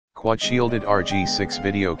Quad-shielded RG6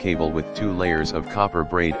 video cable with 2 layers of copper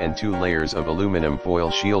braid and 2 layers of aluminum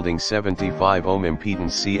foil shielding 75 ohm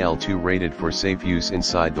impedance CL2 rated for safe use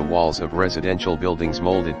inside the walls of residential buildings.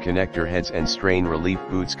 Molded connector heads and strain relief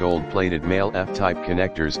boots. Gold plated male F-type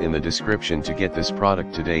connectors in the description to get this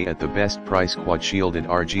product today at the best price. Quad-shielded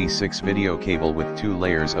RG6 video cable with 2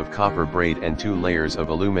 layers of copper braid and 2 layers of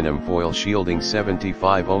aluminum foil shielding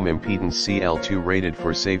 75 ohm impedance CL2 rated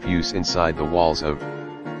for safe use inside the walls of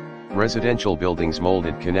residential buildings.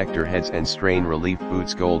 Molded connector heads and strain relief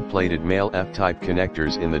boots. Gold plated male F-type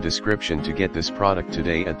connectors in the description to get this product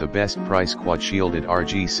today at the best price. Quad shielded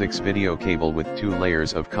RG6 video cable with 2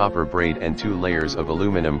 layers of copper braid and 2 layers of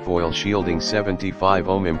aluminum foil shielding 75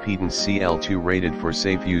 ohm impedance CL2 rated for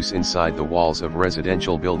safe use inside the walls of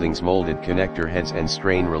residential buildings. Molded connector heads and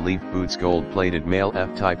strain relief boots. Gold plated male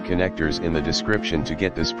F-type connectors in the description to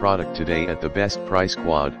get this product today at the best price.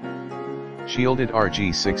 Quad shielded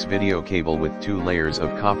RG6 video cable with 2 layers of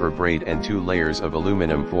copper braid and 2 layers of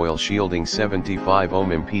aluminum foil shielding 75 ohm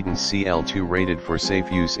impedance CL2 rated for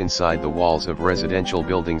safe use inside the walls of residential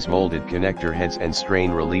buildings. Molded connector heads and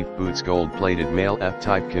strain relief boots. Gold plated male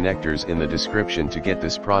F-type connectors in the description to get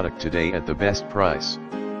this product today at the best price.